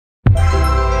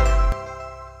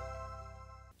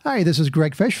Hi, this is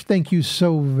Greg Fish. Thank you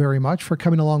so very much for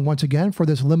coming along once again for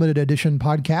this limited edition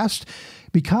podcast,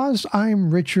 Because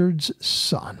I'm Richard's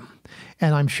Son.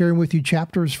 And I'm sharing with you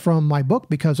chapters from my book,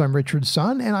 Because I'm Richard's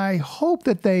Son, and I hope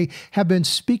that they have been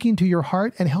speaking to your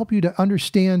heart and help you to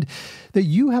understand that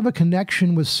you have a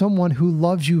connection with someone who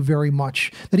loves you very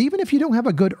much. That even if you don't have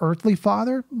a good earthly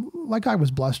father, like I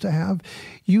was blessed to have,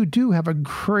 you do have a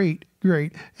great,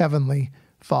 great heavenly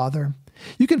Father.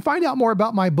 You can find out more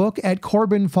about my book at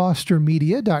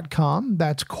CorbinFosterMedia.com.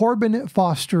 That's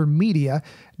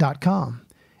CorbinFosterMedia.com.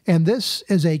 And this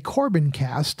is a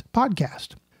Corbincast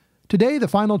podcast. Today, the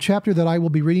final chapter that I will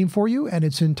be reading for you, and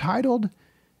it's entitled,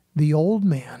 The Old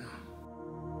Man.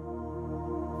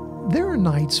 There are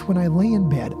nights when I lay in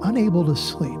bed unable to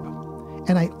sleep,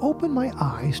 and I open my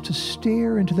eyes to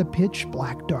stare into the pitch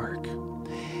black dark.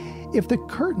 If the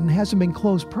curtain hasn't been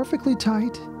closed perfectly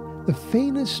tight, the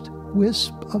faintest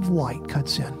wisp of light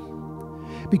cuts in.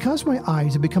 Because my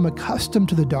eyes have become accustomed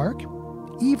to the dark,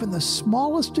 even the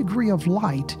smallest degree of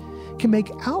light can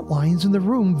make outlines in the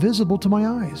room visible to my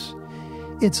eyes.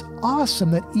 It's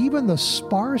awesome that even the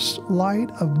sparse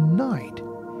light of night,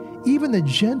 even the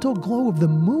gentle glow of the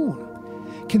moon,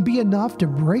 can be enough to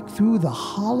break through the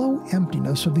hollow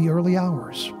emptiness of the early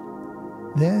hours.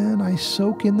 Then I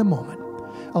soak in the moment,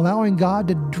 allowing God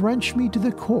to drench me to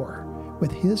the core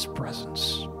with His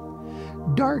presence.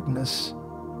 Darkness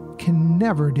can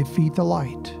never defeat the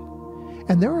light.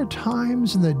 And there are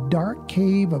times in the dark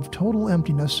cave of total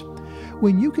emptiness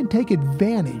when you can take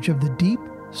advantage of the deep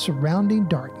surrounding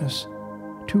darkness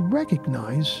to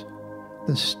recognize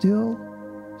the still,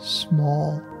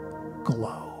 small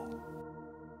glow.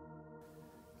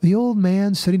 The old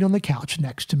man sitting on the couch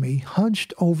next to me,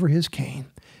 hunched over his cane,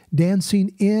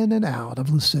 dancing in and out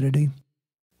of lucidity.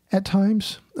 At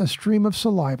times, a stream of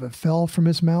saliva fell from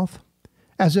his mouth.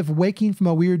 As if waking from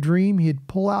a weird dream, he'd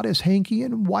pull out his hanky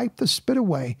and wipe the spit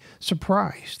away,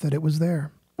 surprised that it was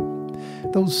there.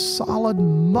 Those solid,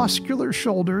 muscular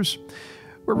shoulders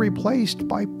were replaced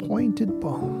by pointed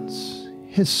bones.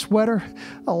 His sweater,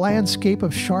 a landscape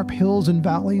of sharp hills and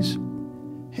valleys.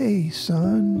 "Hey,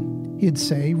 son," he'd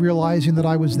say, realizing that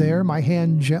I was there, my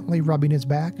hand gently rubbing his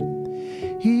back.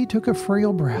 He took a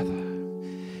frail breath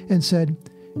and said,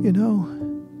 "You know,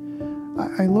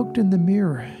 I looked in the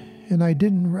mirror and I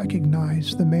didn't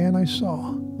recognize the man I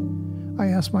saw. I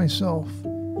asked myself,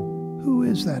 who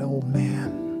is that old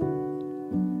man?"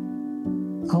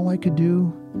 All I could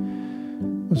do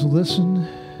was listen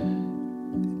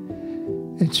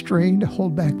and strain to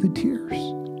hold back the tears.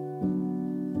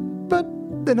 But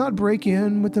then I'd break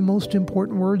in with the most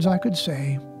important words I could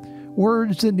say,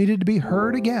 words that needed to be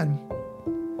heard again.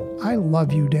 "I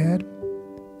love you, Dad.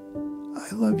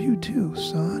 I love you too,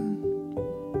 son."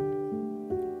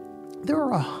 There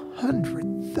are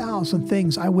 100,000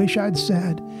 things I wish I'd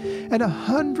said, and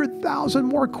 100,000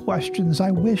 more questions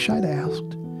I wish I'd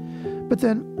asked. But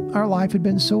then our life had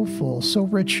been so full, so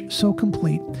rich, so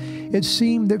complete, it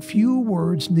seemed that few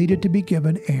words needed to be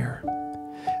given air.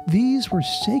 These were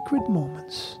sacred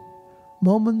moments,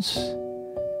 moments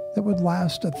that would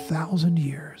last 1,000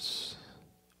 years.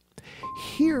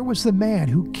 Here was the man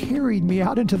who carried me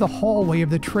out into the hallway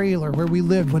of the trailer where we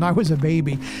lived when I was a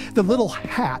baby. The little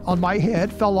hat on my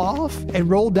head fell off and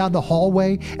rolled down the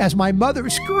hallway as my mother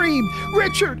screamed,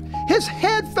 "Richard, his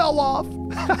head fell off!"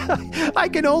 I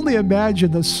can only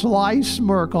imagine the sly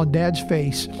smirk on Dad's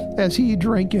face as he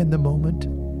drank in the moment.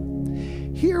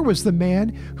 Here was the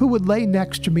man who would lay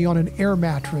next to me on an air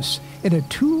mattress in a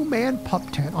 2-man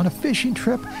pup tent on a fishing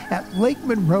trip at Lake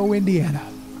Monroe, Indiana.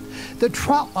 The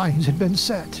trout lines had been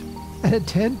set, and a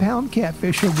 10-pound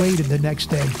catfish awaited the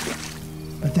next day.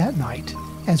 But that night,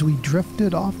 as we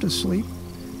drifted off to sleep,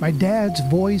 my dad's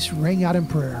voice rang out in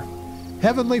prayer.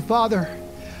 "Heavenly Father,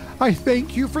 I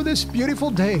thank you for this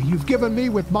beautiful day you've given me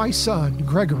with my son,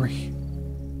 Gregory."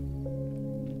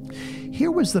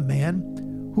 Here was the man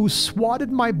who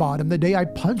swatted my bottom the day I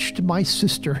punched my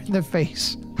sister in the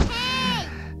face.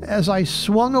 As I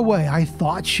swung away, I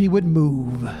thought she would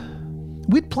move.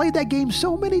 We'd played that game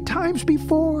so many times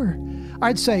before.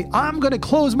 I'd say, "I'm going to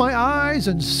close my eyes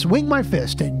and swing my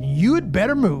fist, and you'd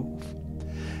better move."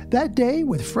 That day,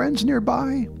 with friends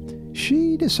nearby,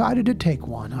 she decided to take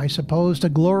one, I suppose, to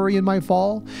glory in my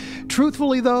fall.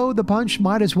 Truthfully, though, the punch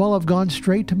might as well have gone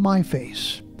straight to my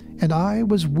face, and I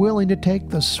was willing to take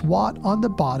the swat on the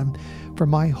bottom for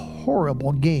my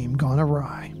horrible game gone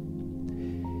awry.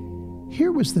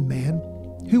 Here was the man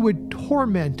who would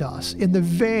torment us in the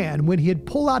van when he'd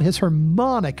pull out his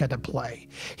harmonica to play.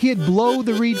 He'd blow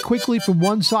the reed quickly from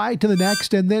one side to the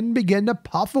next and then begin to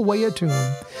puff away a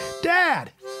tune.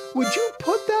 "Dad, would you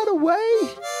put that away?"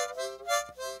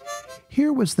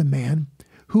 here was the man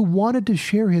who wanted to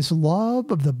share his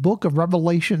love of the book of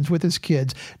Revelations with his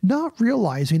kids, not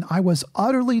realizing I was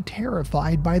utterly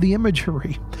terrified by the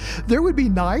imagery. There would be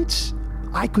nights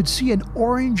I could see an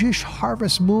orangish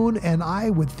harvest moon and I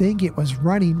would think it was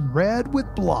running red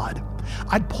with blood.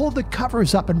 I'd pull the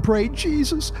covers up and pray,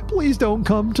 Jesus, please don't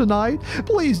come tonight.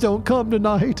 Please don't come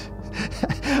tonight.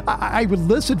 I would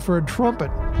listen for a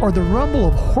trumpet or the rumble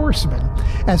of horsemen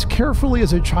as carefully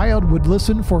as a child would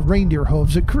listen for reindeer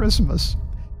hooves at Christmas.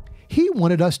 He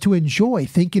wanted us to enjoy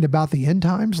thinking about the end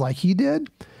times like he did,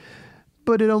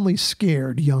 but it only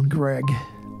scared young Greg.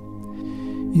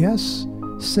 Yes,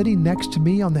 sitting next to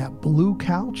me on that blue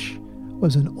couch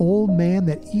was an old man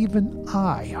that even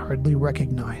I hardly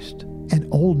recognized, an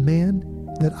old man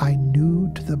that I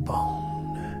knew to the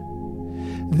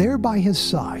bone. There by his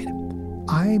side,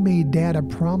 I made Dad a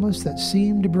promise that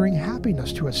seemed to bring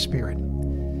happiness to his spirit.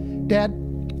 Dad,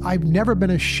 I've never been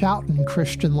a shouting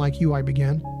Christian like you, I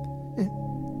began.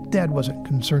 Dad wasn't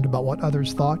concerned about what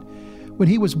others thought. When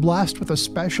he was blessed with a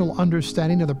special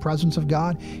understanding of the presence of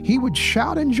God, he would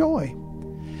shout in joy.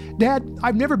 Dad,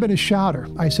 I've never been a shouter,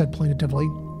 I said plaintively.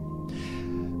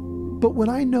 But when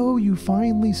I know you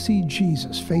finally see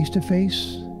Jesus face to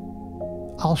face,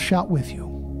 I'll shout with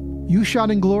you. You shout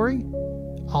in glory,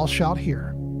 I'll shout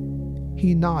here.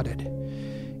 He nodded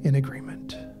in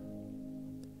agreement.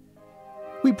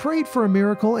 We prayed for a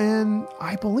miracle, and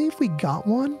I believe we got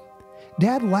one.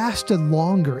 Dad lasted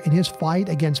longer in his fight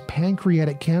against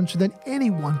pancreatic cancer than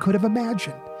anyone could have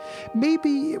imagined.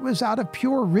 Maybe it was out of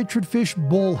pure Richard Fish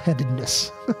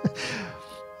bullheadedness.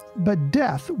 But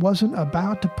death wasn't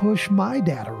about to push my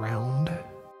dad around.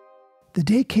 The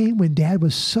day came when Dad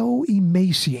was so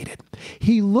emaciated.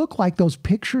 He looked like those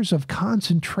pictures of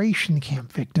concentration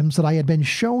camp victims that I had been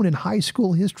shown in high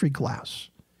school history class.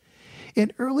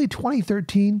 In early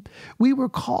 2013, we were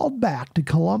called back to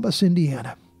Columbus,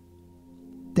 Indiana.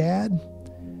 Dad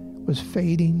was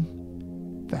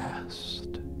fading fast.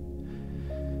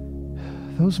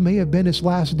 Those may have been his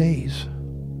last days,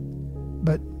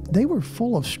 but they were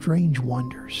full of strange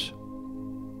wonders.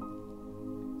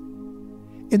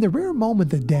 In the rare moment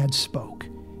that Dad spoke,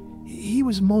 he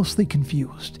was mostly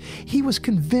confused. He was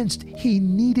convinced he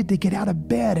needed to get out of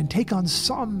bed and take on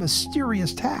some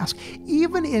mysterious task.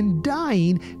 Even in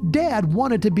dying, Dad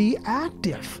wanted to be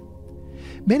active.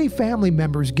 Many family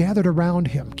members gathered around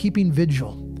him, keeping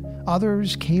vigil.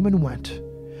 Others came and went.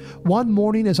 One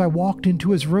morning as I walked into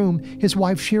his room, his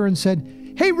wife Sharon said,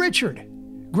 "Hey, Richard,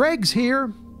 Greg's here."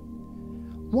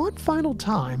 One final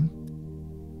time,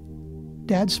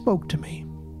 Dad spoke to me.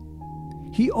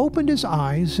 He opened his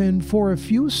eyes, and for a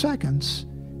few seconds,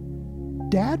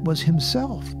 Dad was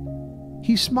himself.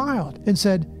 He smiled and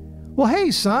said, "Well, hey,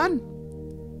 son."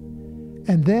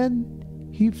 And then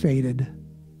he faded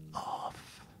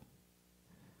off.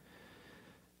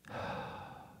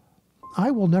 I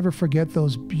will never forget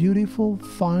those beautiful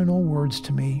final words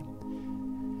to me,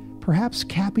 perhaps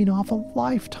capping off a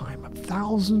lifetime of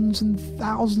thousands and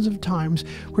thousands of times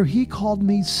where he called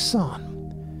me son.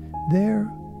 There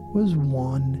was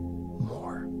one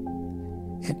more,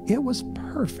 and it was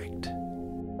perfect.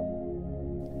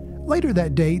 Later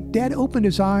that day, Dad opened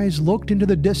his eyes, looked into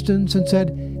the distance, and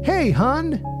said, "Hey,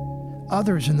 hon."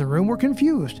 Others in the room were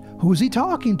confused. Who's he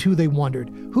talking to, they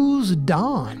wondered. Who's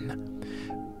Don?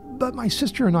 But my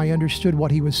sister and I understood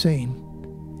what he was saying.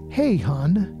 "Hey,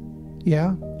 hon."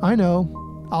 "Yeah, I know.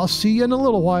 I'll see you in a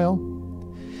little while."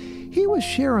 He was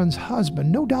Sharon's husband,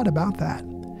 no doubt about that.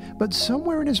 But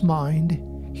somewhere in his mind,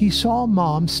 he saw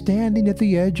Mom standing at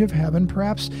the edge of heaven,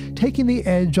 perhaps taking the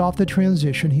edge off the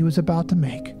transition he was about to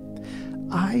make.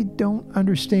 I don't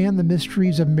understand the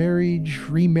mysteries of marriage,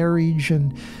 remarriage,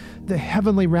 and the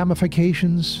heavenly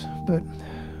ramifications, but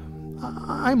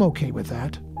I'm okay with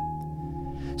that.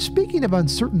 Speaking of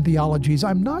uncertain theologies,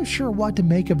 I'm not sure what to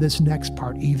make of this next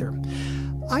part either.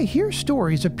 I hear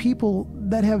stories of people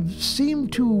that have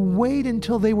seemed to wait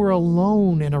until they were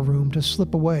alone in a room to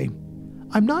slip away.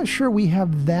 I'm not sure we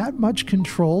have that much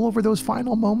control over those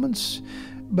final moments,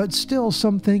 but still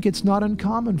some think it's not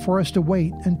uncommon for us to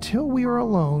wait until we are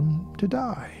alone to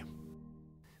die.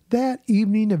 That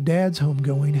evening of Dad's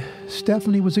homegoing,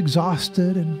 Stephanie was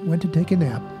exhausted and went to take a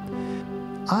nap.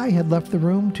 I had left the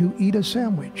room to eat a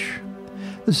sandwich.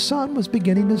 The sun was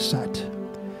beginning to set.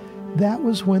 That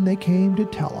was when they came to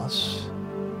tell us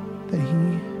that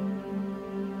he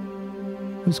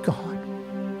was gone.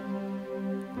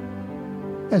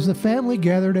 As the family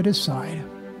gathered at his side,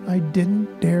 I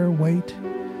didn't dare wait.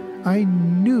 I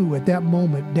knew at that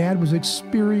moment Dad was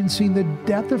experiencing the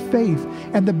death of faith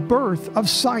and the birth of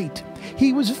sight.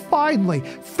 He was finally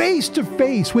face to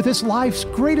face with his life's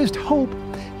greatest hope.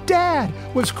 Dad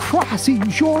was crossing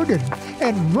Jordan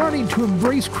and running to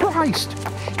embrace Christ.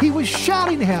 He was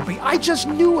shouting happy. I just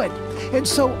knew it. And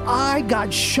so I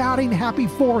got shouting happy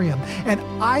for him, and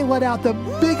I let out the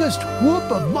biggest whoop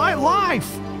of my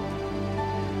life.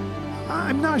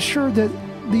 I'm not sure that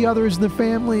the others in the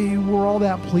family were all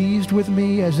that pleased with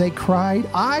me as they cried.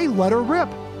 I let her rip.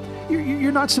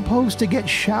 You're not supposed to get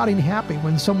shouting happy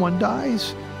when someone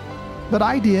dies. But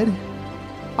I did.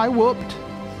 I whooped.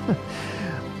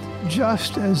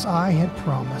 Just as I had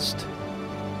promised.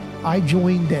 I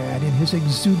joined Dad in his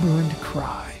exuberant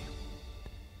cry.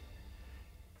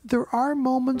 There are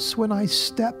moments when I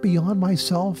step beyond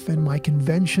myself and my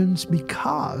conventions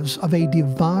because of a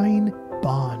divine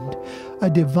bond. A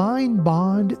divine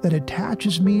bond that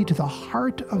attaches me to the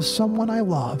heart of someone I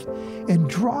love and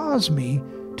draws me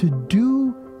to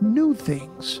do new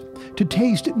things, to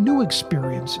taste new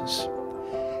experiences.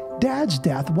 Dad's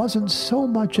death wasn't so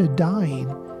much a dying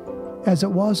as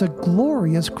it was a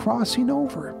glorious crossing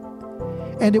over.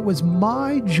 And it was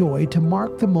my joy to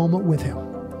mark the moment with him.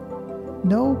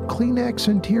 No Kleenex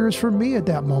and tears for me at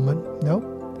that moment. Nope.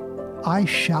 I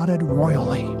shouted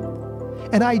royally.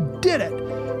 And I did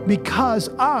it because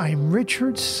I'm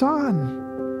Richard's son.